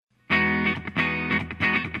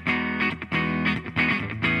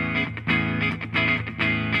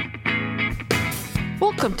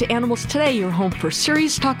Welcome to Animals Today, your home for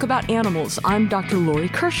serious talk about animals. I'm Dr. Lori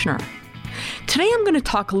Kirshner. Today I'm going to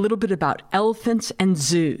talk a little bit about elephants and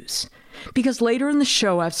zoos, because later in the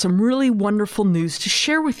show I have some really wonderful news to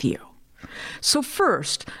share with you. So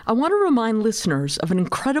first, I want to remind listeners of an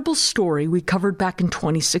incredible story we covered back in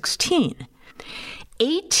 2016.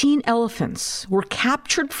 18 elephants were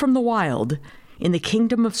captured from the wild in the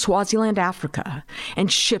Kingdom of Swaziland, Africa,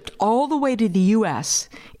 and shipped all the way to the U.S.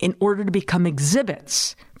 in order to become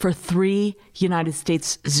exhibits for 3 United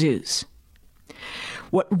States zoos.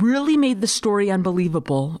 What really made the story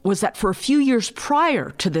unbelievable was that for a few years prior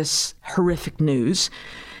to this horrific news,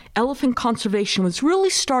 elephant conservation was really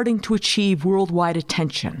starting to achieve worldwide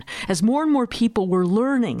attention as more and more people were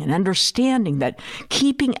learning and understanding that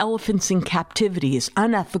keeping elephants in captivity is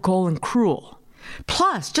unethical and cruel.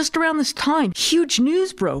 Plus, just around this time, huge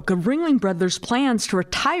news broke of Ringling Brothers' plans to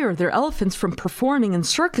retire their elephants from performing in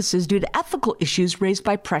circuses due to ethical issues raised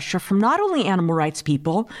by pressure from not only animal rights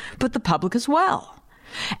people, but the public as well.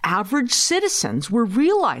 Average citizens were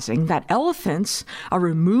realizing that elephants are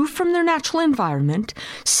removed from their natural environment,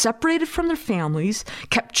 separated from their families,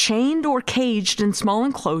 kept chained or caged in small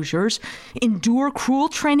enclosures, endure cruel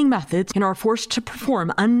training methods, and are forced to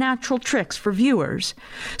perform unnatural tricks for viewers.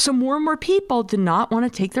 So more and more people did not want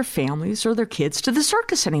to take their families or their kids to the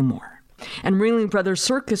circus anymore. And Ringling Brothers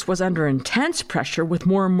Circus was under intense pressure with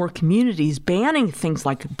more and more communities banning things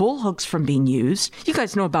like bullhooks from being used. You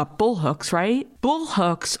guys know about bullhooks, right?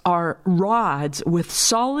 Bullhooks are rods with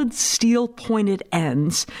solid steel pointed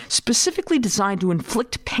ends specifically designed to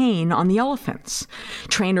inflict pain on the elephants.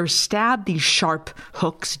 Trainers stab these sharp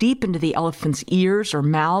hooks deep into the elephant's ears or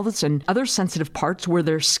mouths and other sensitive parts where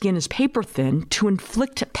their skin is paper thin to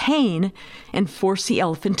inflict pain and force the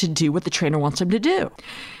elephant to do what the trainer wants him to do.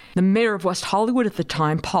 The mayor of West Hollywood at the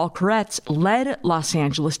time, Paul Koretz, led Los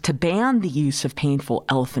Angeles to ban the use of painful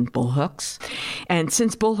elephant bullhooks. And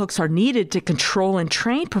since bullhooks are needed to control and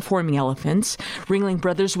train performing elephants, Ringling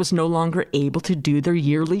Brothers was no longer able to do their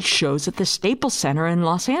yearly shows at the Staples Center in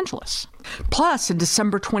Los Angeles. Plus, in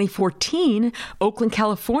December 2014, Oakland,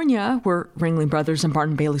 California, where Ringling Brothers and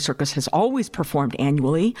Barnum Bailey Circus has always performed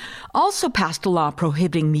annually, also passed a law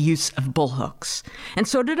prohibiting the use of bullhooks. And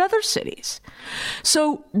so did other cities.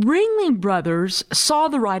 So Ringling Brothers saw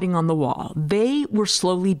the writing on the wall. They were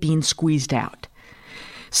slowly being squeezed out.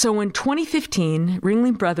 So in 2015,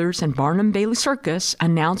 Ringling Brothers and Barnum Bailey Circus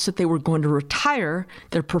announced that they were going to retire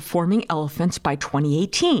their performing elephants by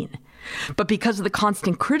 2018. But because of the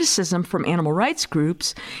constant criticism from animal rights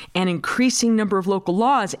groups and increasing number of local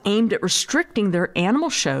laws aimed at restricting their animal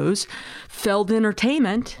shows, Feld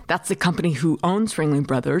Entertainment, that's the company who owns Ringling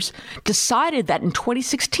Brothers, decided that in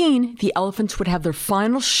 2016, the elephants would have their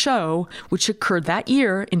final show, which occurred that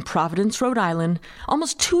year in Providence, Rhode Island,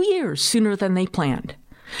 almost 2 years sooner than they planned.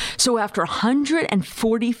 So after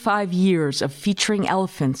 145 years of featuring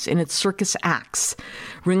elephants in its circus acts,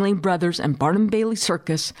 Ringling Brothers and Barnum Bailey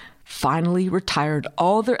Circus finally retired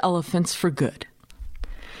all their elephants for good.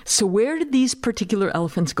 So where did these particular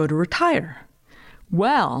elephants go to retire?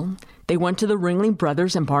 Well, they went to the Ringling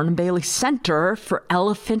Brothers and Barnum Bailey Center for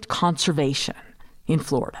Elephant Conservation in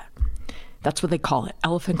Florida. That's what they call it,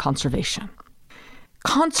 elephant conservation.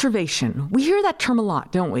 Conservation, we hear that term a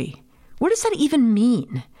lot, don't we? What does that even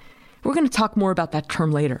mean? We're going to talk more about that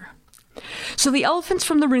term later. So the elephants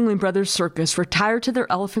from the Ringling Brothers Circus retired to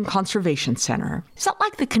their Elephant Conservation Center. Is that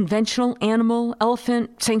like the conventional animal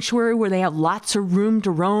elephant sanctuary where they have lots of room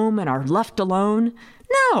to roam and are left alone?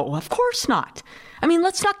 No, of course not. I mean,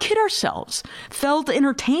 let's not kid ourselves. Feld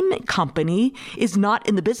Entertainment Company is not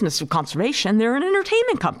in the business of conservation. They're an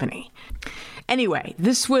entertainment company. Anyway,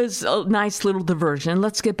 this was a nice little diversion.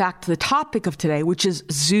 Let's get back to the topic of today, which is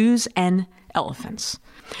zoos and elephants.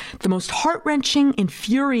 The most heart-wrenching,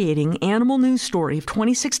 infuriating animal news story of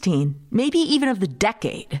 2016, maybe even of the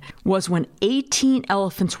decade, was when 18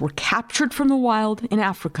 elephants were captured from the wild in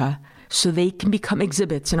Africa so they can become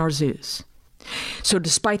exhibits in our zoos. So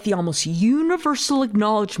despite the almost universal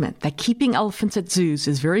acknowledgement that keeping elephants at zoos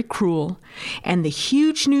is very cruel, and the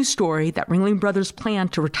huge news story that Ringling Brothers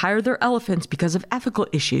planned to retire their elephants because of ethical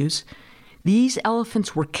issues, these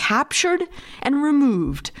elephants were captured and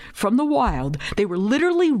removed from the wild. They were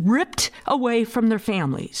literally ripped away from their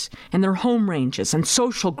families and their home ranges and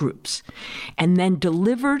social groups, and then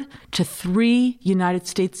delivered to 3 United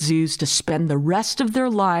States zoos to spend the rest of their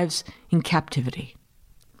lives in captivity.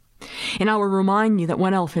 And I will remind you that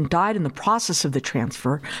one elephant died in the process of the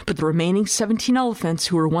transfer, but the remaining 17 elephants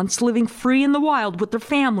who were once living free in the wild with their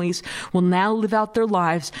families will now live out their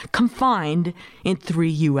lives confined in 3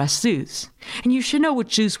 U.S. zoos. And you should know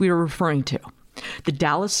which zoos we are referring to. The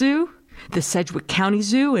Dallas Zoo, the Sedgwick County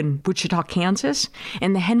Zoo in Wichita, Kansas,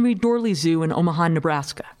 and the Henry Dorley Zoo in Omaha,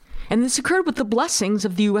 Nebraska. And this occurred with the blessings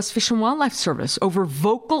of the U.S. Fish and Wildlife Service over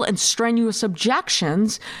vocal and strenuous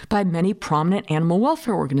objections by many prominent animal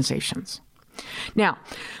welfare organizations. Now,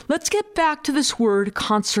 let's get back to this word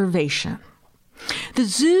conservation. The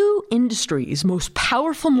zoo industry's most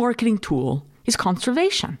powerful marketing tool is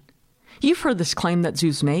conservation. You've heard this claim that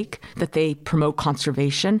zoos make, that they promote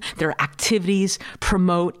conservation. Their activities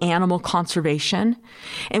promote animal conservation.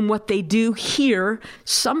 And what they do here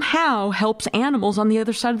somehow helps animals on the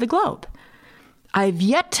other side of the globe. I've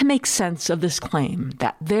yet to make sense of this claim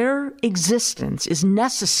that their existence is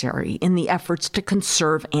necessary in the efforts to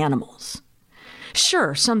conserve animals.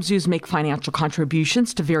 Sure, some zoos make financial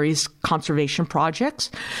contributions to various conservation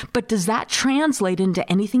projects, but does that translate into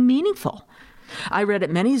anything meaningful? I read at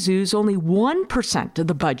many zoos only 1% of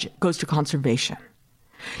the budget goes to conservation.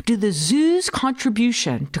 Do the zoo's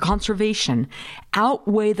contribution to conservation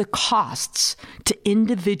outweigh the costs to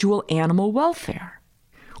individual animal welfare?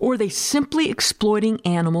 Or are they simply exploiting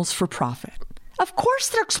animals for profit? Of course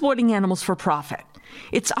they're exploiting animals for profit.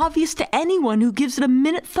 It's obvious to anyone who gives it a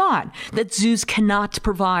minute thought that zoos cannot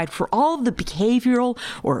provide for all of the behavioral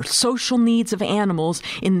or social needs of animals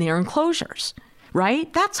in their enclosures,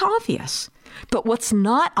 right? That's obvious. But what's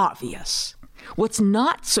not obvious, what's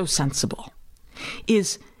not so sensible,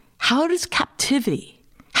 is how does captivity,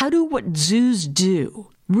 how do what zoos do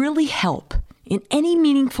really help in any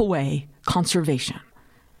meaningful way conservation?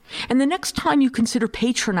 And the next time you consider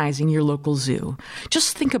patronizing your local zoo,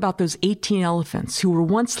 just think about those 18 elephants who were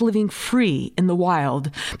once living free in the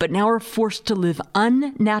wild, but now are forced to live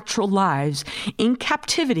unnatural lives in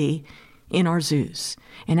captivity in our zoos.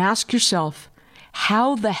 And ask yourself,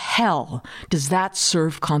 how the hell does that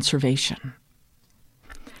serve conservation?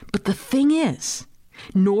 But the thing is,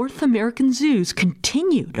 North American zoos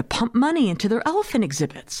continue to pump money into their elephant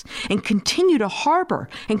exhibits and continue to harbor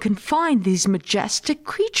and confine these majestic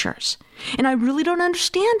creatures. And I really don't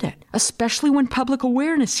understand it, especially when public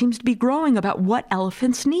awareness seems to be growing about what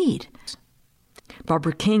elephants need.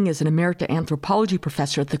 Barbara King is an emerita anthropology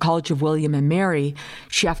professor at the College of William and Mary.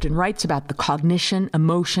 She often writes about the cognition,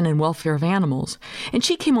 emotion, and welfare of animals. And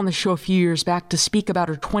she came on the show a few years back to speak about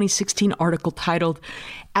her 2016 article titled,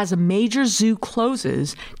 "As a Major Zoo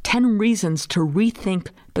Closes, 10 Reasons to Rethink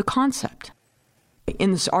the Concept."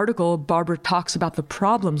 In this article, Barbara talks about the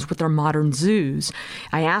problems with our modern zoos.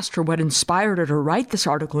 I asked her what inspired her to write this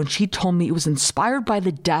article, and she told me it was inspired by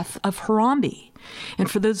the death of Harambe. And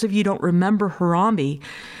for those of you who don't remember Harambe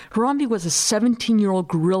was a 17-year-old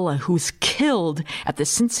gorilla who was killed at the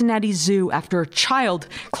Cincinnati Zoo after a child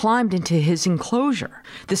climbed into his enclosure.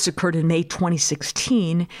 This occurred in May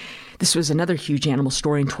 2016. This was another huge animal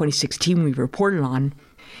story in 2016 we reported on.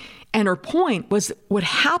 And her point was that what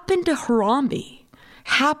happened to Harambe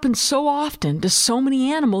happens so often to so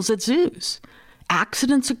many animals at zoos.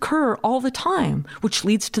 Accidents occur all the time, which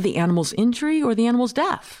leads to the animal's injury or the animal's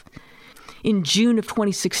death. In June of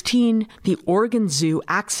 2016, the Oregon Zoo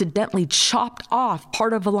accidentally chopped off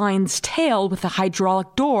part of a lion's tail with a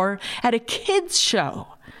hydraulic door at a kids' show.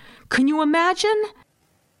 Can you imagine?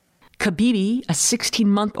 Kabibi, a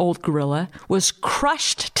 16-month-old gorilla, was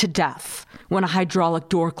crushed to death when a hydraulic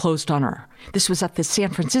door closed on her. This was at the San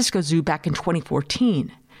Francisco Zoo back in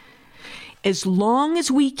 2014. As long as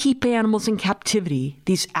we keep animals in captivity,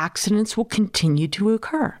 these accidents will continue to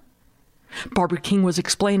occur. Barbara King was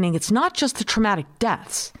explaining it's not just the traumatic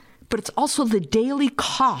deaths, but it's also the daily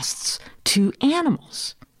costs to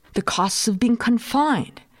animals. The costs of being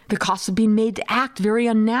confined, the costs of being made to act very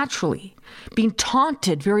unnaturally, being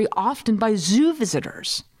taunted very often by zoo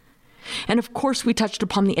visitors. And of course, we touched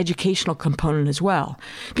upon the educational component as well,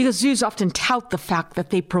 because zoos often tout the fact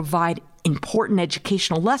that they provide important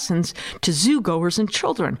educational lessons to zoo goers and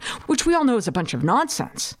children, which we all know is a bunch of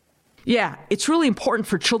nonsense. Yeah, it's really important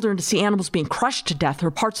for children to see animals being crushed to death or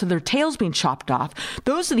parts of their tails being chopped off.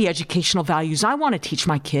 Those are the educational values I want to teach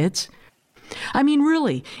my kids. I mean,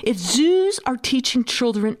 really, if zoos are teaching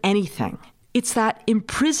children anything, it's that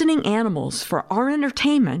imprisoning animals for our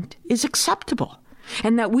entertainment is acceptable,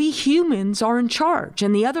 and that we humans are in charge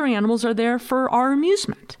and the other animals are there for our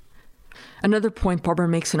amusement. Another point Barbara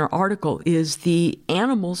makes in her article is the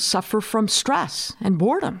animals suffer from stress and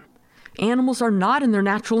boredom. Animals are not in their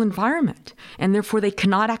natural environment, and therefore they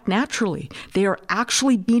cannot act naturally. They are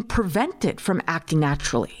actually being prevented from acting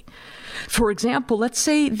naturally. For example, let's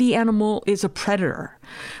say the animal is a predator.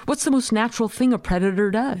 What's the most natural thing a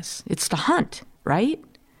predator does? It's to hunt, right?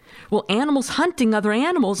 Well, animals hunting other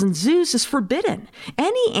animals in zoos is forbidden.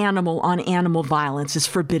 Any animal-on-animal violence is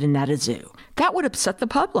forbidden at a zoo. That would upset the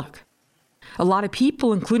public. A lot of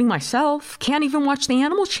people, including myself, can't even watch the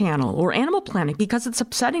Animal Channel or Animal Planet because it's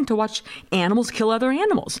upsetting to watch animals kill other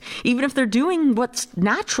animals, even if they're doing what's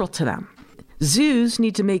natural to them. Zoos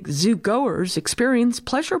need to make zoo-goers' experience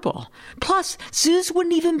pleasurable. Plus, zoos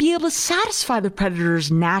wouldn't even be able to satisfy the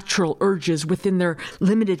predator's natural urges within their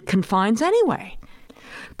limited confines anyway.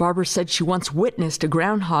 Barbara said she once witnessed a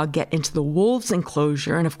groundhog get into the wolves'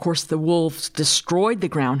 enclosure, and of course the wolves destroyed the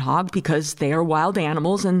groundhog because they are wild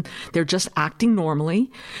animals and they're just acting normally.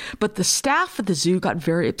 But the staff at the zoo got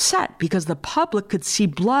very upset because the public could see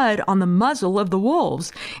blood on the muzzle of the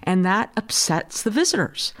wolves, and that upsets the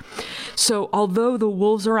visitors. So although the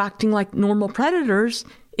wolves are acting like normal predators,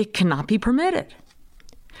 it cannot be permitted.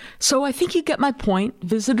 So I think you get my point.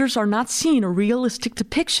 Visitors are not seeing a realistic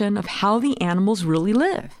depiction of how the animals really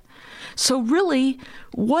live. So really,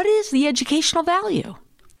 what is the educational value?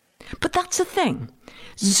 But that's the thing.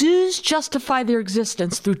 Zoos justify their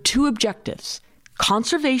existence through two objectives: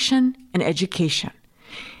 conservation and education.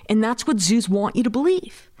 And that's what zoos want you to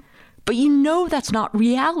believe. But you know that's not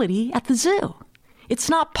reality at the zoo. It's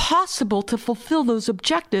not possible to fulfill those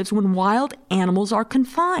objectives when wild animals are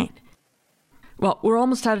confined. Well, we're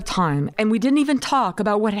almost out of time, and we didn't even talk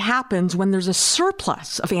about what happens when there's a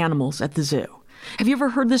surplus of animals at the zoo. Have you ever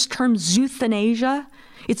heard this term zoothanasia?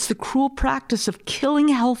 It's the cruel practice of killing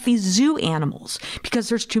healthy zoo animals because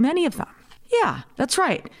there's too many of them. Yeah, that's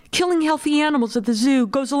right. Killing healthy animals at the zoo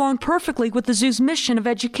goes along perfectly with the zoo's mission of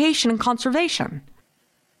education and conservation.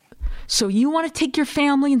 So you want to take your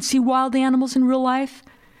family and see wild animals in real life?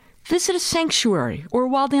 Visit a sanctuary or a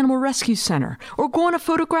wild animal rescue center, or go on a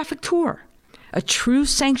photographic tour. A true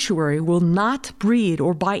sanctuary will not breed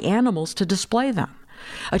or buy animals to display them.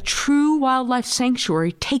 A true wildlife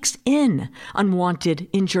sanctuary takes in unwanted,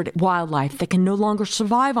 injured wildlife that can no longer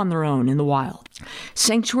survive on their own in the wild.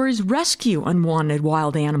 Sanctuaries rescue unwanted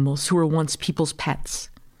wild animals who were once people's pets.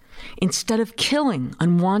 Instead of killing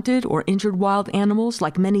unwanted or injured wild animals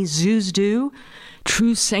like many zoos do,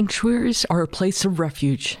 true sanctuaries are a place of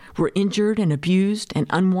refuge where injured and abused and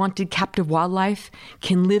unwanted captive wildlife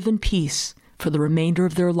can live in peace for the remainder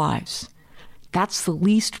of their lives. That's the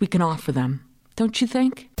least we can offer them, don't you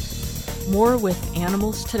think? More with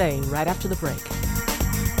Animals Today right after the break.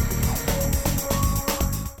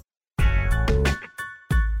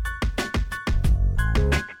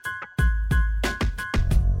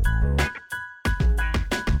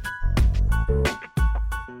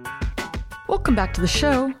 Welcome back to the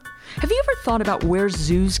show. Have you ever thought about where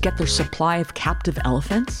zoos get their supply of captive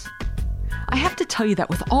elephants? I have to tell you that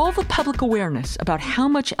with all the public awareness about how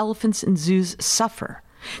much elephants in zoos suffer,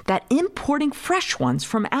 that importing fresh ones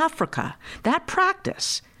from Africa, that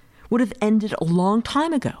practice, would have ended a long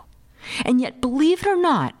time ago. And yet, believe it or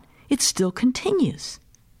not, it still continues.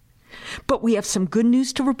 But we have some good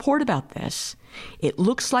news to report about this. It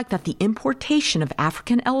looks like that the importation of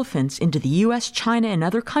African elephants into the U.S., China, and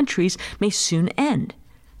other countries may soon end.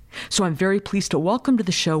 So I'm very pleased to welcome to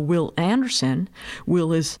the show Will Anderson.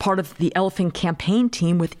 Will is part of the elephant campaign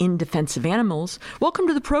team with In Defense of Animals. Welcome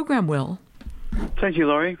to the program, Will. Thank you,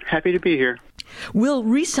 Lori. Happy to be here. Will,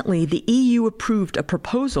 recently the EU approved a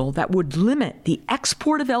proposal that would limit the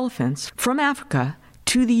export of elephants from Africa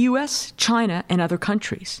to the U.S., China, and other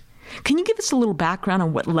countries. Can you give us a little background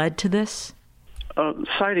on what led to this?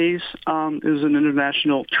 CITES is an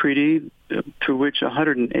international treaty through which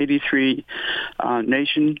 183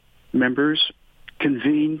 nation members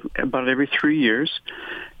convene about every 3 years,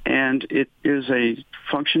 and it is a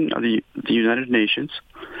function of the United Nations.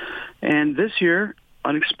 And this year,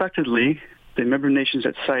 unexpectedly, the member nations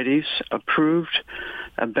at CITES approved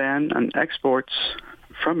a ban on exports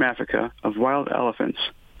from Africa of wild elephants,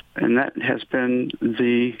 and that has been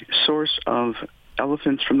the source of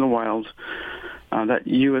elephants from the wild that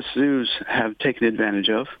U.S. zoos have taken advantage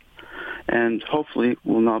of, and hopefully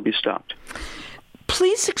will not be stopped.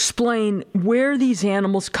 Please explain where these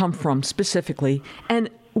animals come from specifically, and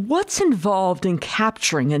what's involved in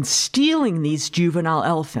capturing and stealing these juvenile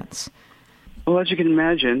elephants. Well, as you can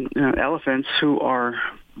imagine, elephants who are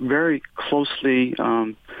very closely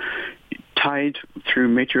tied through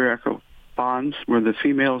matriarchal bonds where the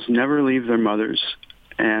females never leave their mothers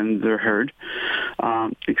and their herd,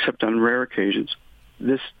 except on rare occasions.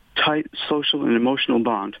 This tight social and emotional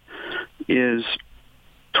bond is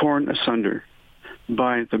torn asunder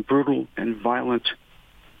by the brutal and violent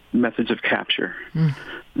methods of capture.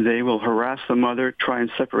 They will harass the mother, try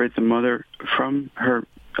and separate the mother from her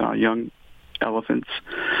young elephants,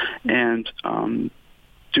 and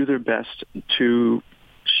do their best to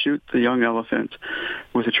shoot the young elephant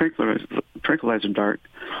with a tranquilizer dart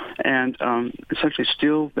and essentially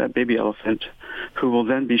steal that baby elephant, who will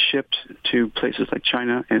then be shipped to places like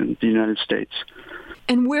China and the United States.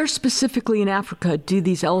 And where specifically in Africa do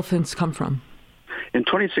these elephants come from? In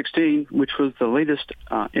 2016, which was the latest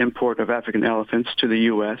import of African elephants to the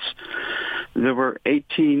U.S., there were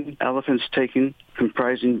 18 elephants taken,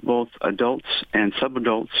 comprising both adults and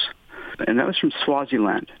subadults, and that was from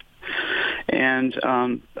Swaziland. And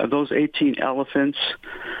of those 18 elephants,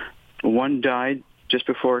 one died just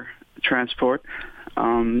before transport,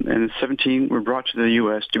 and 17 were brought to the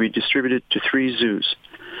U.S. to be distributed to 3 zoos.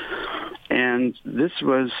 And this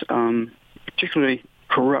was particularly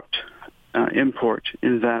corrupt import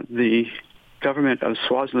in that the government of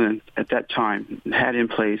Swaziland at that time had in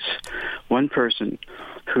place one person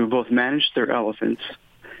who both managed their elephants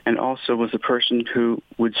and also was the person who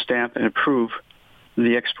would stamp and approve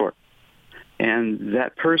the export. And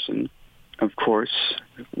that person, of course,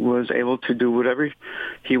 was able to do whatever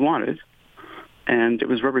he wanted, and it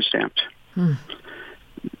was rubber stamped.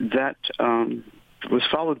 That was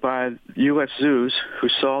followed by U.S. zoos, who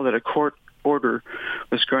saw that a court order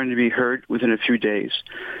was going to be heard within a few days.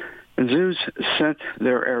 The zoos sent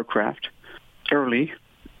their aircraft early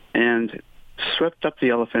and swept up the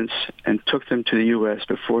elephants and took them to the U.S.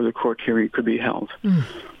 before the court hearing could be held.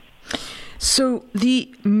 So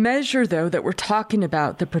the measure, though, that we're talking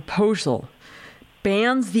about, the proposal,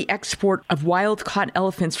 bans the export of wild-caught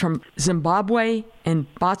elephants from Zimbabwe and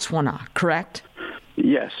Botswana, correct?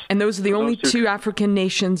 Yes. And those are the only two African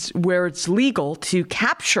nations where it's legal to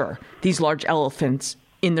capture these large elephants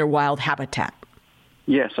in their wild habitat.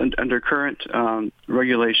 Yes, under current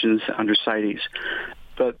regulations under CITES.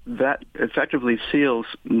 But that effectively seals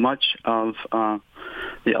much of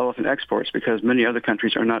the elephant exports, because many other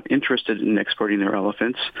countries are not interested in exporting their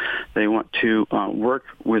elephants. They want to work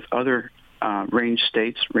with other range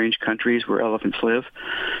states, range countries where elephants live,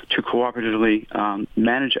 to cooperatively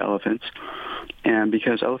manage elephants. And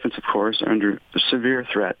because elephants, of course, are under severe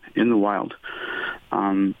threat in the wild,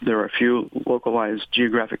 there are a few localized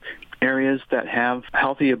geographic areas that have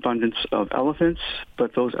healthy abundance of elephants,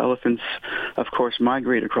 but those elephants, of course,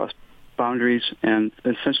 migrate across boundaries, and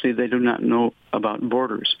essentially they do not know about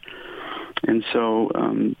borders. And so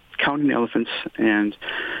counting elephants and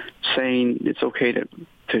saying it's okay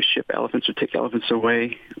to ship elephants or take elephants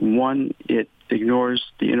away, one, it ignores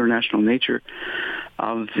the international nature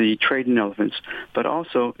of the trade in elephants, but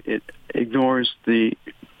also it ignores the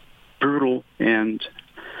brutal and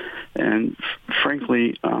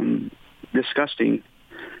frankly disgusting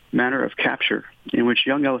manner of capture in which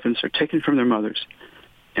young elephants are taken from their mothers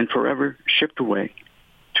and forever shipped away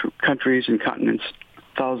to countries and continents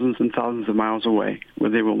thousands and thousands of miles away, where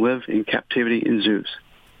they will live in captivity in zoos.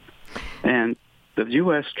 And the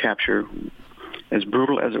U.S. capture, as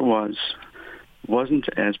brutal as it wasn't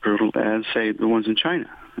as brutal as, say, the ones in China.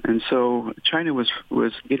 And so China was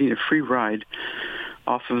getting a free ride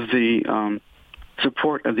off of the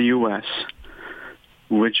support of the U.S.,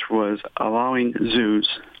 which was allowing zoos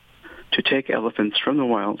to take elephants from the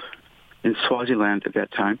wild in Swaziland at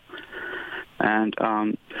that time, and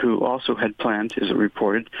who also had planned, as it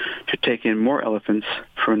reported, to take in more elephants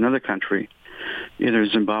from another country, either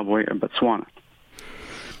Zimbabwe or Botswana.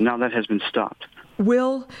 Now that has been stopped.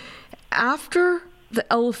 Will, after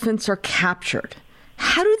the elephants are captured,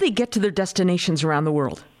 how do they get to their destinations around the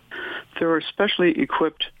world? There are specially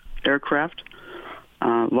equipped aircraft,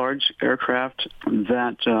 large aircraft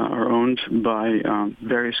that are owned by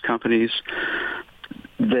various companies.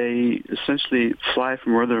 They essentially fly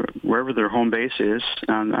from wherever their home base is.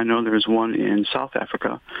 I know there is one in South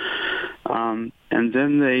Africa. And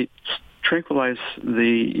then they tranquilize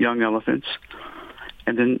the young elephants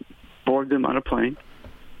and then board them on a plane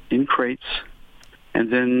in crates,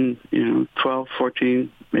 and then 12,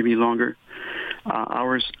 14, maybe longer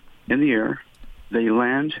hours in the air. They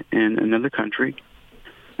land in another country,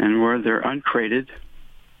 and where they're uncrated,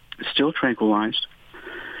 still tranquilized,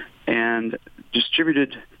 and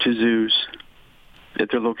distributed to zoos at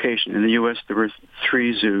their location. In the U.S., there were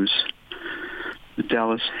 3 zoos, the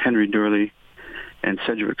Dallas, Henry Durley, and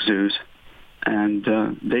Sedgwick zoos, and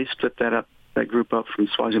they split that group up from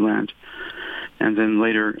Swaziland, and then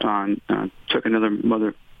later on took another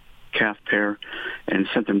mother-calf pair and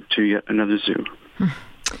sent them to yet another zoo.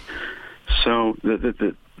 So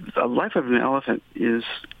the life of an elephant is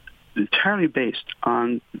entirely based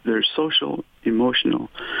on their social, emotional,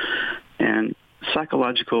 and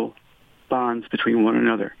psychological bonds between one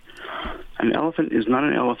another. An elephant is not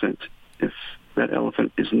an elephant if that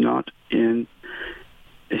elephant is not in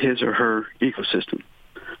his or her ecosystem.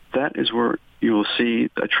 That is where you will see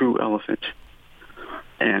a true elephant.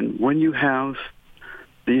 And when you have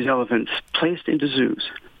these elephants placed into zoos,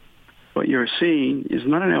 what you're seeing is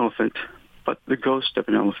not an elephant, but the ghost of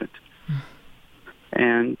an elephant.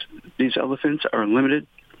 And these elephants are limited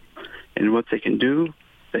in what they can do.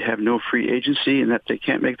 They have no free agency in that they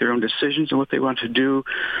can't make their own decisions on what they want to do,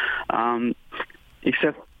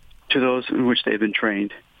 except to those in which they've been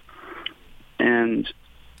trained. And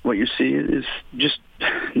what you see is just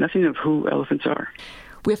nothing of who elephants are.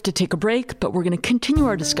 We have to take a break, but we're going to continue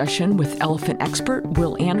our discussion with elephant expert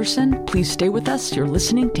Will Anderson. Please stay with us. You're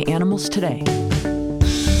listening to Animals Today.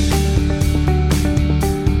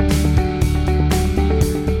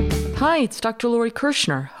 Hi, it's Dr. Lori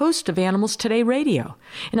Kirshner, host of Animals Today Radio,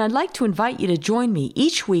 and I'd like to invite you to join me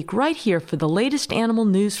each week right here for the latest animal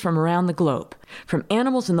news from around the globe. From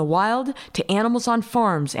animals in the wild to animals on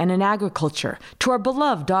farms and in agriculture to our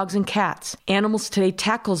beloved dogs and cats, Animals Today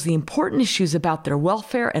tackles the important issues about their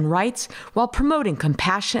welfare and rights while promoting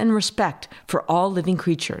compassion and respect for all living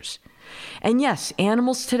creatures. And yes,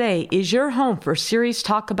 Animals Today is your home for serious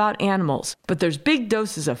talk about animals, but there's big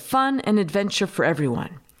doses of fun and adventure for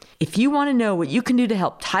everyone. If you want to know what you can do to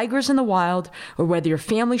help tigers in the wild, or whether your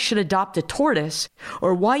family should adopt a tortoise,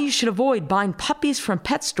 or why you should avoid buying puppies from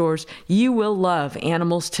pet stores, you will love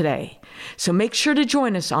Animals Today. So make sure to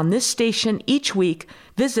join us on this station each week.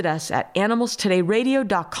 Visit us at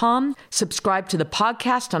animalstodayradio.com, subscribe to the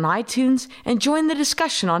podcast on iTunes, and join the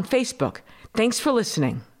discussion on Facebook. Thanks for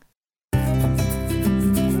listening.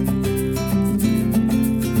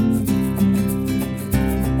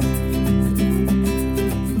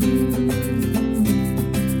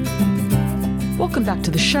 Welcome back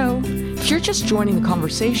to the show. If you're just joining the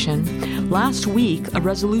conversation, last week a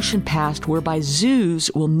resolution passed whereby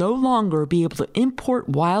zoos will no longer be able to import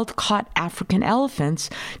wild-caught African elephants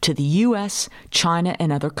to the U.S., China,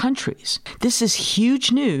 and other countries. This is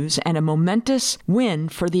huge news and a momentous win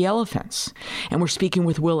for the elephants. And we're speaking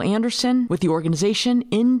with Will Anderson with the organization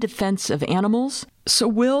In Defense of Animals. So,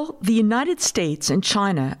 Will, the United States and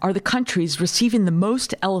China are the countries receiving the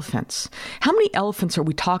most elephants. How many elephants are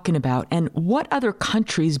we talking about, and what other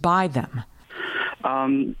countries buy them?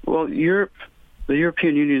 Well, the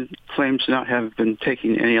European Union claims to not have been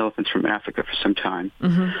taking any elephants from Africa for some time.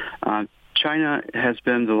 Mm-hmm. China has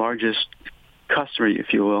been the largest customer,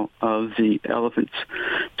 if you will, of the elephants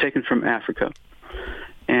taken from Africa.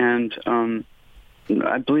 And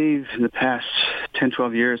I believe in the past 10,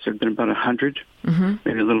 12 years, there have been about 100,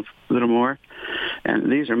 maybe a little more.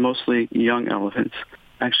 And these are mostly young elephants.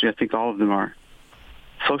 Actually, I think all of them are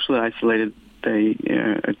socially isolated. They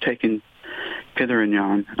are taken hither and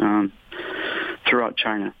yon throughout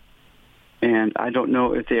China. And I don't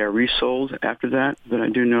know if they are resold after that, but I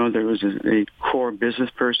do know there was a core business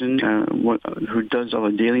person who does all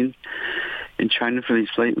the dealing in China for these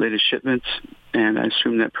latest shipments, and I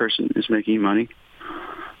assume that person is making money.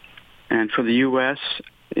 And for the U.S.,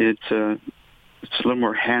 it's a little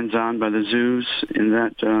more hands-on by the zoos in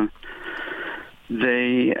that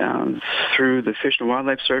they, through the Fish and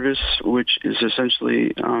Wildlife Service, which is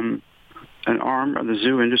essentially an arm of the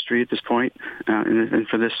zoo industry at this point, and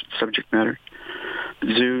for this subject matter,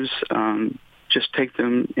 zoos just take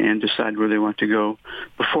them and decide where they want to go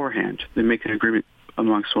beforehand. They make an agreement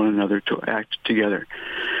amongst one another to act together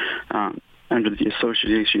under the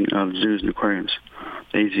Association of Zoos and Aquariums,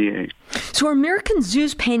 AZA. So are American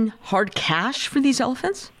zoos paying hard cash for these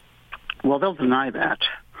elephants? Well, they'll deny that.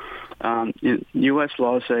 U.S.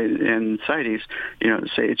 laws say, and CITES,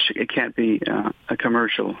 say it can't be a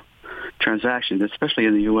commercial transaction, especially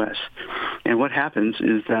in the U.S. And what happens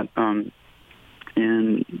is that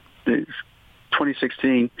in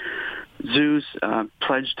 2016, zoos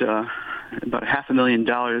pledged about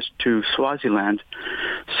 $500,000 to Swaziland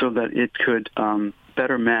so that it could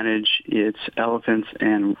better manage its elephants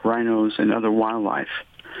and rhinos and other wildlife.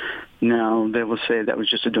 Now, they will say that was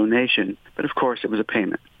just a donation, but of course it was a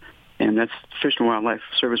payment. And that's Fish and Wildlife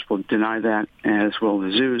Service will deny that, as will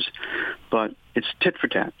the zoos, but it's tit for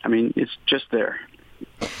tat. I mean, it's just there.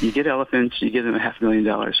 You get elephants, you give them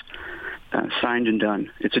 $500,000, signed and done.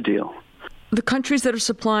 It's a deal. The countries that are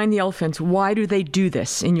supplying the elephants, why do they do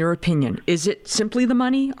this, in your opinion? Is it simply the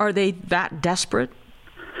money? Are they that desperate?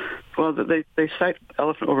 Well, they cite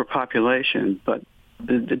elephant overpopulation, but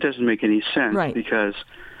it doesn't make any sense, right? Because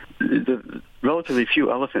the relatively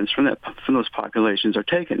few elephants from those populations are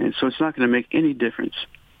taken, and so it's not going to make any difference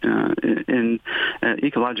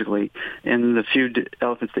ecologically in the few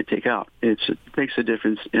elephants they take out. It makes a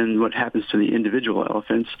difference in what happens to the individual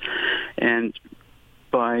elephants, and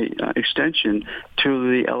by extension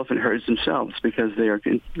to the elephant herds themselves, because they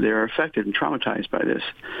are affected and traumatized by this.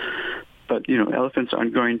 But, elephants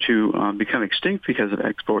aren't going to become extinct because of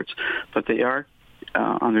exports, but they are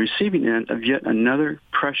on the receiving end of yet another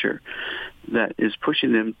pressure that is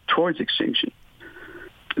pushing them towards extinction.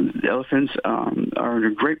 The elephants are under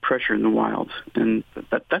great pressure in the wild, and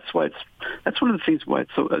that's one of the things why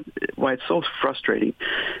it's so frustrating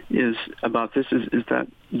is that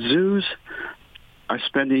zoos are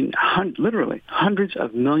spending literally hundreds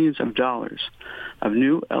of millions of dollars of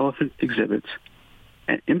new elephant exhibits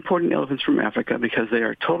and importing elephants from Africa because they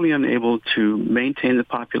are totally unable to maintain the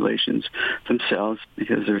populations themselves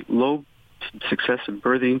because there's low success of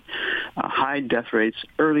birthing, high death rates,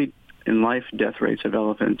 early in life death rates of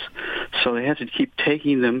elephants. So they have to keep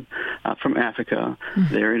taking them from Africa.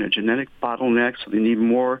 Mm-hmm. They're in a genetic bottleneck, so they need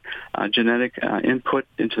more genetic input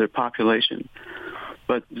into their population.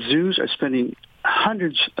 But zoos are spending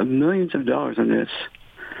hundreds of millions of dollars on this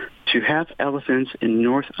to have elephants in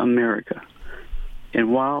North America.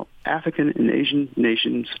 And while African and Asian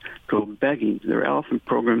nations go begging, their elephant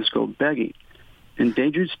programs go begging,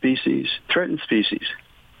 endangered species, threatened species,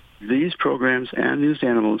 these programs and these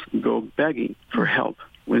animals go begging for help.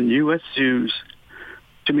 When U.S. zoos,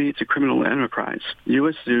 to me, it's a criminal enterprise.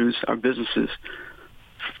 U.S. zoos are businesses.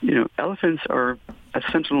 Elephants are a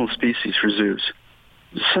sentinel species for zoos.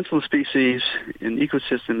 Sentinel species in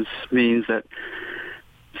ecosystems means that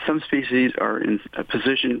some species are in a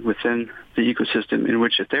position within the ecosystem in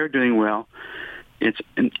which if they're doing well, it's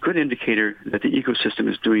a good indicator that the ecosystem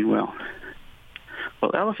is doing well.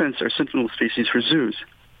 Well, elephants are sentinel species for zoos.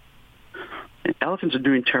 And elephants are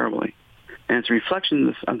doing terribly. And it's a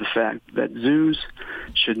reflection of the fact that zoos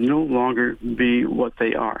should no longer be what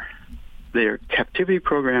they are. They are captivity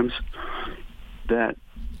programs that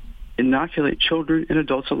inoculate children and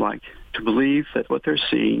adults alike to believe that what they're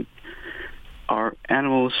seeing are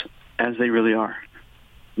animals as they really are.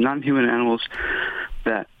 Non-human animals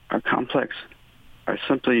that are complex are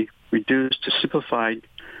simply reduced to simplified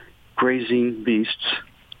grazing beasts.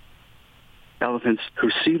 Elephants who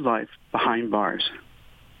see life behind bars.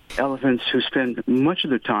 Elephants who spend much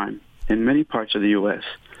of their time in many parts of the U.S.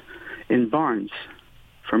 in barns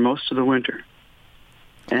for most of the winter.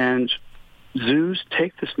 And zoos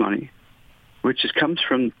take this money, which comes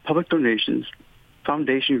from public donations,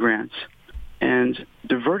 foundation grants, and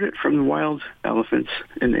divert it from the wild elephants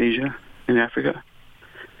in Asia and Africa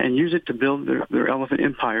and use it to build their elephant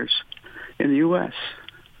empires in the U.S.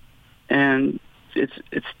 And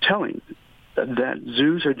it's telling that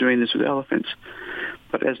zoos are doing this with elephants,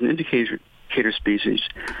 but as an indicator species,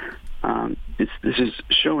 this is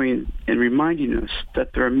showing and reminding us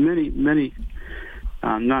that there are many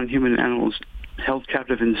non-human animals held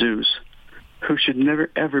captive in zoos who should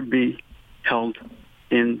never, ever be held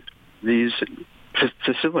in these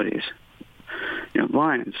facilities.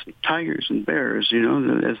 Lions, tigers, and bears,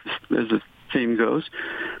 as the theme goes,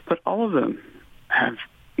 but all of them have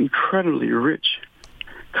incredibly rich,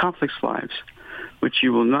 complex lives, which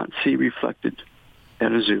you will not see reflected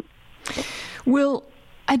at a zoo. Well,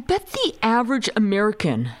 I bet the average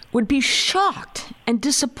American would be shocked and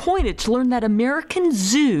disappointed to learn that American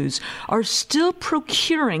zoos are still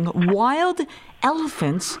procuring wild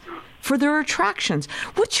elephants for their attractions.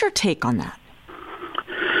 What's your take on that?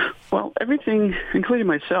 Well, everything, including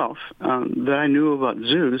myself, that I knew about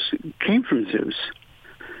zoos came from zoos.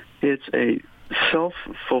 It's a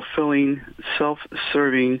self-fulfilling,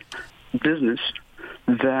 self-serving business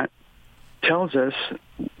that tells us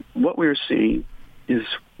what we're seeing is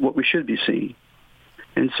what we should be seeing.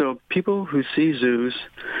 And so people who see zoos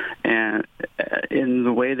and in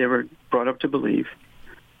the way they were brought up to believe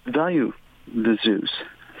value the zoos.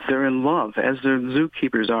 They're in love, as the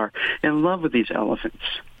zookeepers are, in love with these elephants.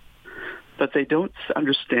 But they don't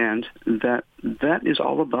understand that that is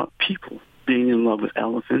all about people being in love with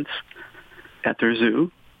elephants at their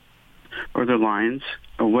zoo or their lions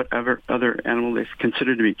or whatever other animal they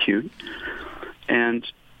consider to be cute. And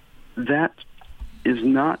that is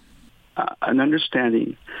not an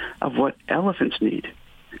understanding of what elephants need.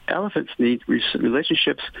 Elephants need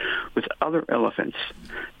relationships with other elephants.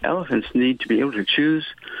 Elephants need to be able to choose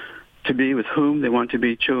to be with whom they want to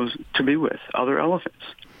be chosen to be with, other elephants.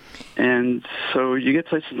 And so you get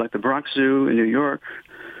places like the Bronx Zoo in New York,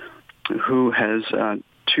 who has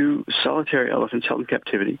 2 solitary elephants held in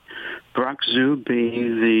captivity. Bronx Zoo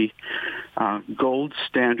being the gold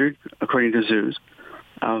standard, according to zoos,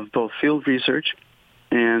 of both field research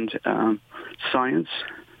and science.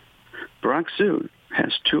 Bronx Zoo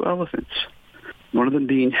has 2 elephants, one of them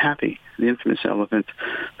being Happy, the infamous elephant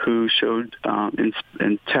who showed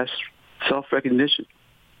in test self-recognition.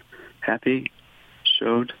 Happy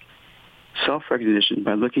showed self-recognition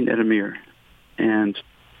by looking at a mirror. And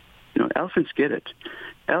Elephants get it.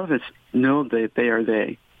 Elephants know that they are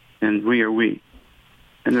they, and we are we.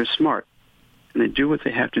 And they're smart, and they do what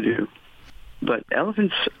they have to do. But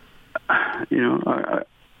elephants,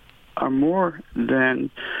 are more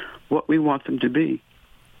than what we want them to be.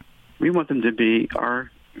 We want them to be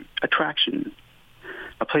our attraction,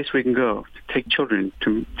 a place we can go to take children,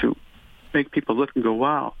 to make people look and go,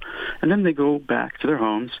 wow. And then they go back to their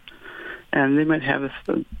homes, and they might have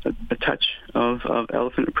a touch of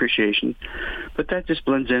elephant appreciation, but that just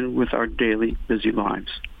blends in with our daily busy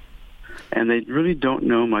lives. And they really don't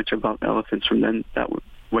know much about elephants from then that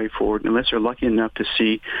way forward, unless they're lucky enough to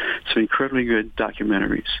see some incredibly good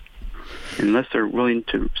documentaries, unless they're willing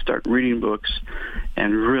to start reading books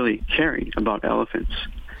and really caring about elephants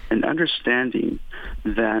and understanding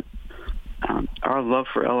that our love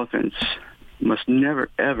for elephants must never,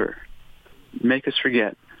 ever make us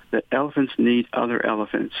forget that elephants need other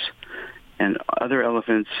elephants, and other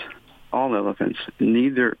elephants, all elephants,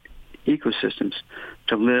 need their ecosystems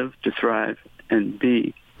to live, to thrive, and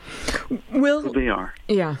be who they are.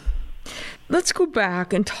 Yeah. Let's go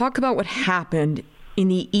back and talk about what happened in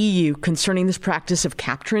the EU concerning this practice of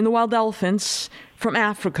capturing the wild elephants from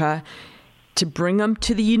Africa to bring them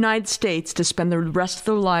to the United States to spend the rest of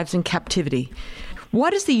their lives in captivity. Why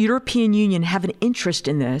does the European Union have an interest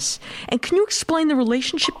in this? And can you explain the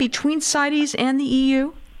relationship between CITES and the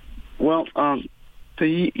EU? Well,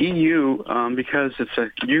 the EU, because it's a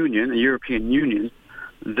union, a European Union,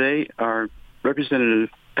 they are represented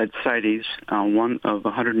at CITES, one of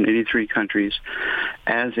 183 countries,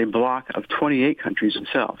 as a block of 28 countries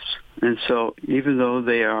themselves. And so even though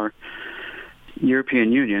they are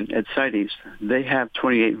European Union at CITES, they have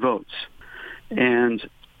 28 votes. And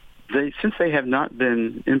since they have not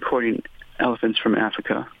been importing elephants from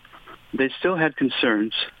Africa, they still had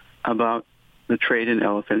concerns about the trade in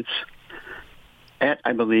elephants at,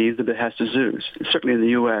 I believe, the behest of zoos. Certainly in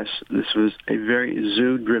the U.S., this was a very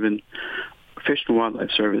zoo-driven Fish and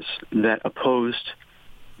Wildlife Service that opposed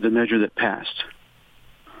the measure that passed.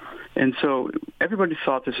 And so everybody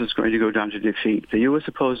thought this was going to go down to defeat. The U.S.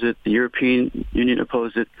 opposed it. The European Union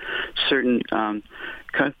opposed it. Certain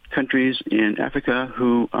countries in Africa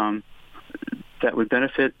who that would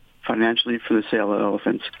benefit financially from the sale of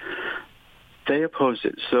elephants, they opposed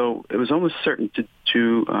it. So it was almost certain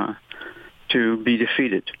to be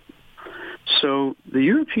defeated. So the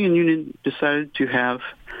European Union decided to have,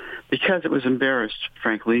 because it was embarrassed,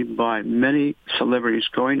 frankly, by many celebrities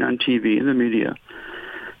going on TV in the media,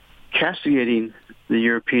 castigating the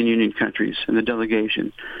European Union countries and the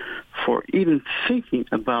delegation for even thinking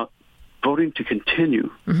about voting to continue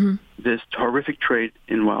this horrific trade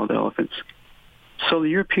in wild elephants. So the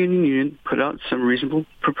European Union put out some reasonable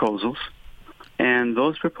proposals, and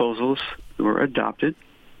those proposals were adopted.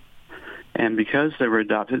 And because they were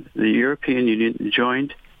adopted, the European Union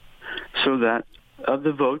joined, so that of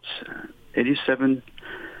the votes, 87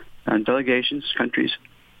 delegations, countries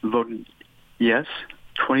voted yes,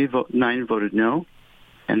 29 voted no,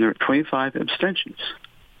 and there were 25 abstentions.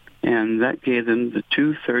 And that gave them the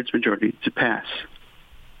 2/3 majority to pass.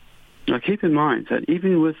 Now keep in mind that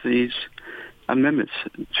even with these amendments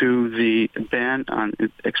to the ban on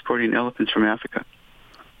exporting elephants from Africa,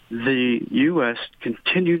 the U.S.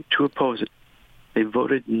 continued to oppose it. They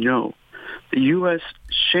voted no. The U.S.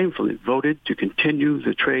 shamefully voted to continue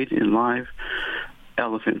the trade in live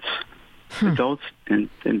elephants, adults and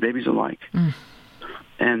babies alike.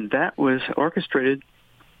 And that was orchestrated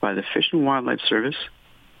by the Fish and Wildlife Service,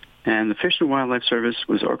 and the Fish and Wildlife Service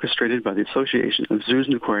was orchestrated by the Association of Zoos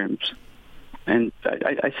and Aquariums. And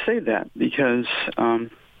I say that because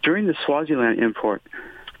during the Swaziland import,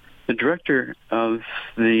 the director of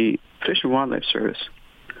the Fish and Wildlife Service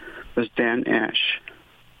was Dan Ash.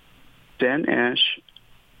 Dan Ash,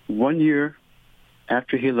 1 year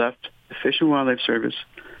after he left the Fish and Wildlife Service,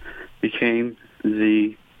 became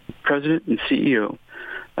the president and CEO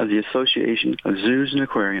of the Association of Zoos and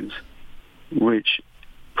Aquariums, which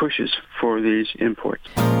pushes for these imports.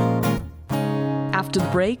 After the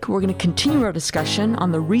break, we're going to continue our discussion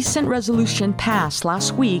on the recent resolution passed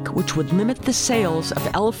last week, which would limit the sales of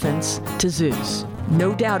elephants to zoos.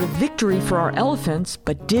 No doubt a victory for our elephants,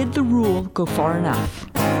 but did the rule go far enough?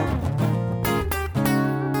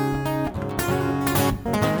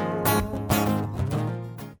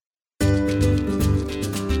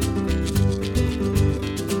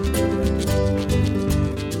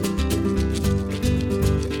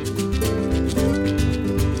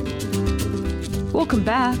 Welcome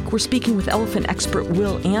back. We're speaking with elephant expert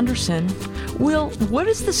Will Anderson. Will, what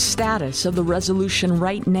is the status of the resolution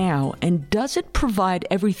right now, and does it provide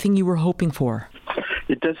everything you were hoping for?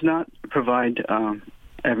 It does not provide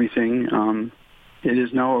everything. It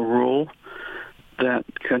is now a rule that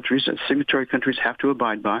signatory countries have to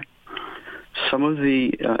abide by. Some of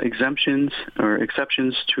the exemptions or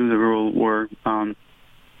exceptions to the rule that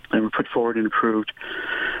were put forward and approved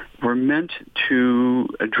were meant to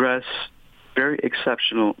address very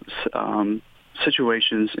exceptional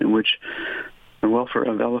situations in which the welfare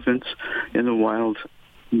of elephants in the wild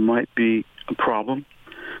might be a problem.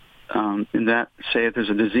 In that, say, if there's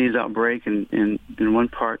a disease outbreak in one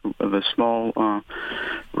part of a small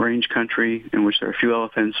range country in which there are a few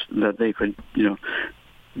elephants, that they could,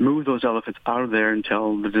 move those elephants out of there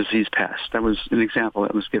until the disease passed. That was an example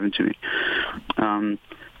that was given to me.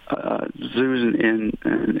 Zoos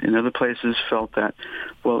in other places felt that,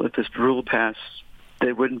 well, if this rule passed,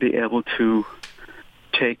 they wouldn't be able to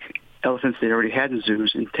take elephants they already had in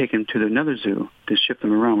zoos and take them to another zoo to ship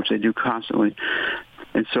them around, which they do constantly.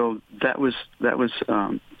 And so that was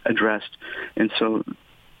addressed. And so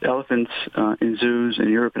elephants in zoos in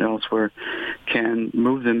Europe and elsewhere can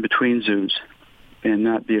move them between zoos and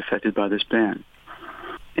not be affected by this ban.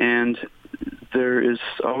 And there is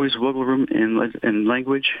always wiggle room in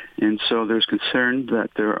language, and so there's concern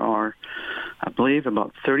that there are, I believe,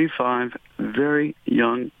 about 35 very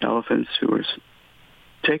young elephants who are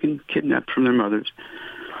kidnapped from their mothers,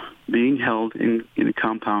 being held in a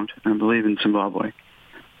compound, I believe, in Zimbabwe.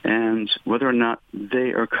 And whether or not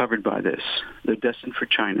they are covered by this, they're destined for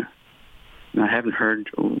China. And I haven't heard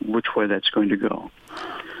which way that's going to go.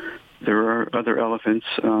 There are other elephants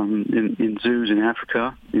in zoos in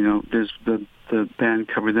Africa. There's the ban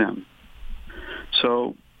cover them.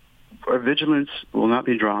 So our vigilance will not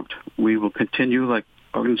be dropped. We will continue, like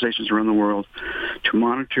organizations around the world, to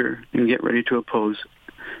monitor and get ready to oppose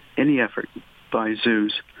any effort by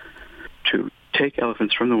zoos to take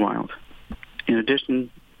elephants from the wild. In addition,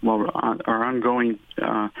 our ongoing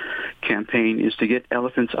campaign is to get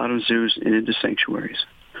elephants out of zoos and into sanctuaries.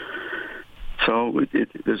 So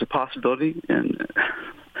there's a possibility, and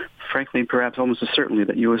frankly, perhaps almost a certainty,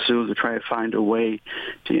 that U.S. zoos will try to find a way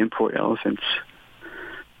to import elephants.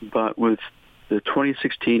 But with the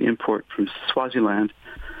 2016 import from Swaziland,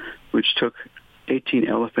 which took 18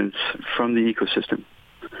 elephants from the ecosystem,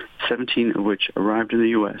 17 of which arrived in the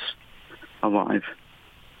U.S. alive,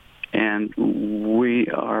 and we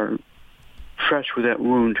are fresh with that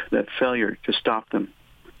wound, that failure to stop them.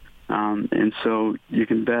 And so you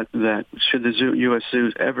can bet that should the U.S.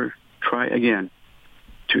 zoos ever try again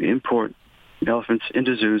to import elephants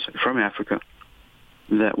into zoos from Africa,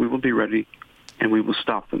 that we will be ready and we will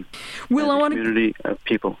stop them. Will, as a community of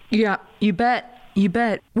people. Yeah, you bet. You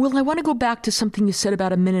bet. Will, I want to go back to something you said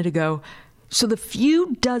about a minute ago. So the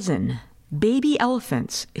few dozen baby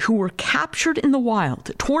elephants who were captured in the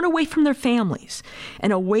wild, torn away from their families,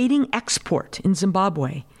 and awaiting export in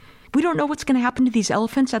Zimbabwe, we don't know what's going to happen to these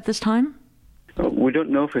elephants at this time? We don't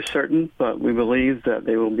know for certain, but we believe that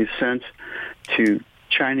they will be sent to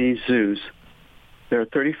Chinese zoos. There are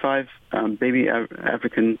 35 baby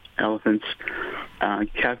African elephants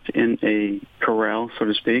kept in a corral, so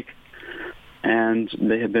to speak, and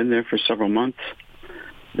they have been there for several months.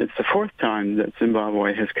 It's the fourth time that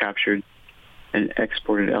Zimbabwe has captured and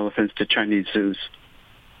exported elephants to Chinese zoos.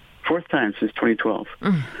 Fourth time since 2012.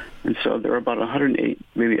 And so there are about 108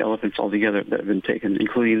 baby elephants altogether that have been taken,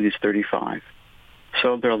 including these 35.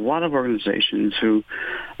 So there are a lot of organizations who,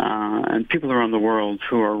 and people around the world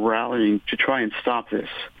who are rallying to try and stop this.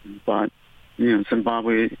 But,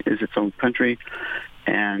 Zimbabwe is its own country,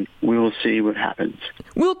 and we will see what happens.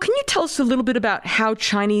 Will, can you tell us a little bit about how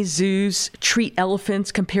Chinese zoos treat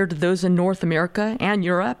elephants compared to those in North America and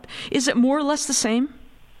Europe? Is it more or less the same?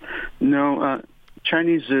 No,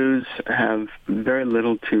 Chinese zoos have very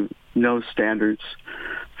little to no standards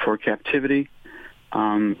for captivity.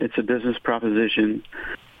 It's a business proposition.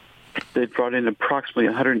 They've brought in approximately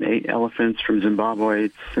 108 elephants from Zimbabwe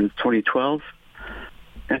since 2012.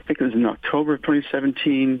 I think it was in October of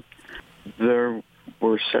 2017. There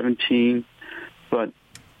were 17, but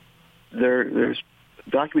there's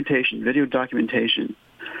documentation, video documentation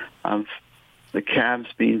of the calves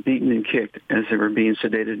being beaten and kicked as they were being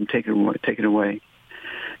sedated and taken away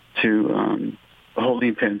to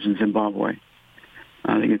holding pens in Zimbabwe.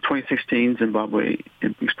 I think in 2016, Zimbabwe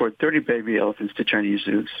exported 30 baby elephants to Chinese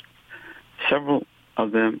zoos. Several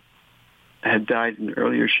of them had died in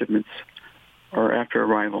earlier shipments or after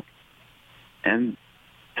arrival. And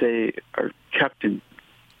they are kept in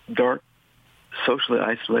dark, socially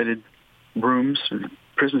isolated rooms,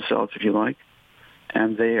 prison cells, if you like.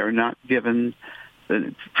 And they are not given,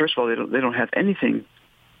 first of all, they don't have anything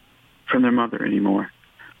from their mother anymore.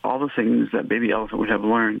 All the things that baby elephant would have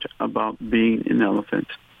learned about being an elephant.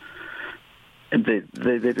 And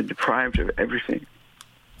they've been deprived of everything.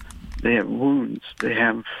 They have wounds. They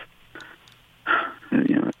have,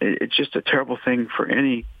 it's just a terrible thing for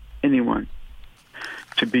anyone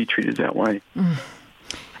to be treated that way.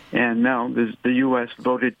 And now the U.S.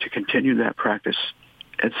 voted to continue that practice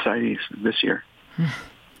at CITES this year.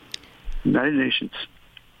 United Nations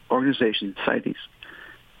organization, CITES,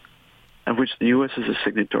 of which the U.S. is a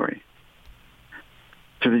signatory,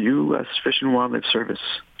 to the U.S. Fish and Wildlife Service,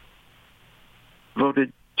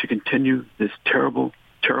 voted to continue this terrible,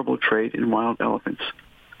 terrible trade in wild elephants.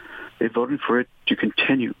 They voted for it to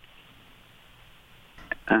continue.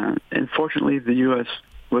 Unfortunately, the U.S.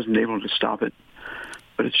 wasn't able to stop it,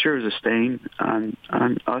 but it sure is a stain on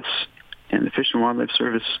us and the Fish and Wildlife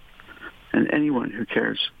Service and anyone who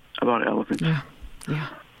cares about elephants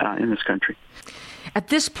in this country. At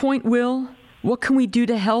this point, Will, what can we do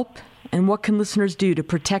to help, and what can listeners do to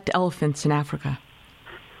protect elephants in Africa?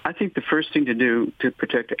 I think the first thing to do to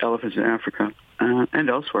protect elephants in Africa and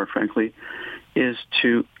elsewhere, frankly, is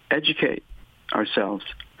to educate ourselves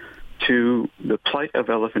to the plight of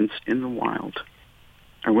elephants in the wild.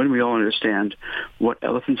 And when we all understand what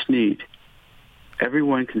elephants need,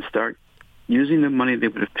 everyone can start using the money they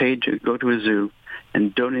would have paid to go to a zoo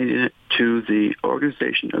and donating it to the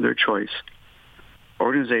organization of their choice,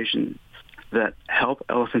 organizations that help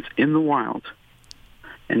elephants in the wild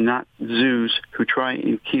and not zoos who try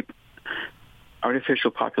and keep artificial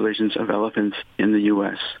populations of elephants in the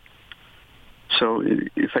U.S. So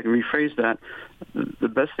if I can rephrase that, the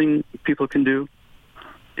best thing people can do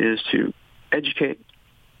is to educate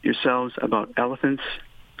yourselves about elephants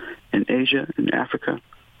in Asia and Africa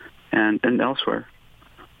and elsewhere.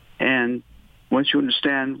 And once you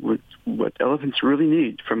understand what elephants really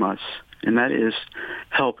need from us, and that is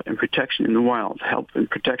help and protection in the wild, help and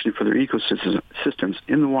protection for their ecosystems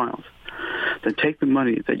in the wild, then take the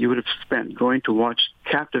money that you would have spent going to watch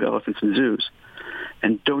captive elephants in zoos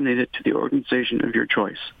and donate it to the organization of your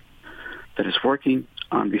choice that is working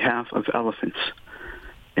on behalf of elephants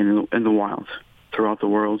in the wild throughout the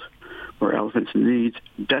world, where elephants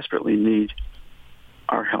desperately need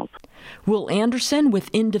our help. Will Anderson with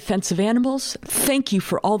In Defense of Animals, thank you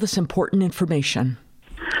for all this important information.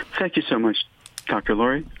 Thank you so much, Dr.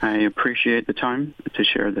 Lori. I appreciate the time to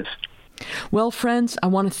share this. Well, friends, I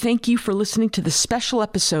want to thank you for listening to this special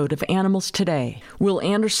episode of Animals Today. Will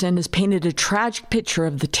Anderson has painted a tragic picture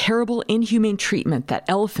of the terrible, inhumane treatment that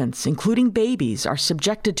elephants, including babies, are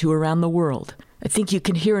subjected to around the world. I think you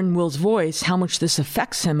can hear in Will's voice how much this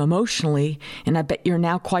affects him emotionally, and I bet you're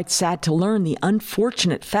now quite sad to learn the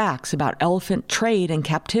unfortunate facts about elephant trade and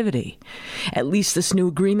captivity. At least this new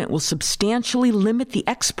agreement will substantially limit the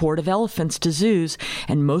export of elephants to zoos,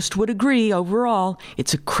 and most would agree, overall,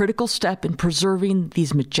 it's a critical step in preserving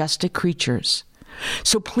these majestic creatures.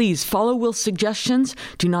 So please follow Will's suggestions,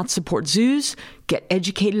 do not support zoos, get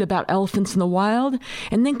educated about elephants in the wild,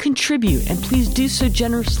 and then contribute, and please do so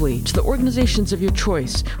generously, to the organizations of your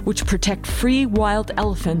choice, which protect free wild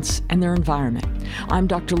elephants and their environment. I'm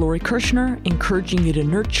Dr. Lori Kirshner, encouraging you to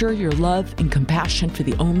nurture your love and compassion for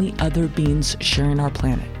the only other beings sharing our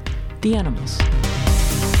planet, the animals.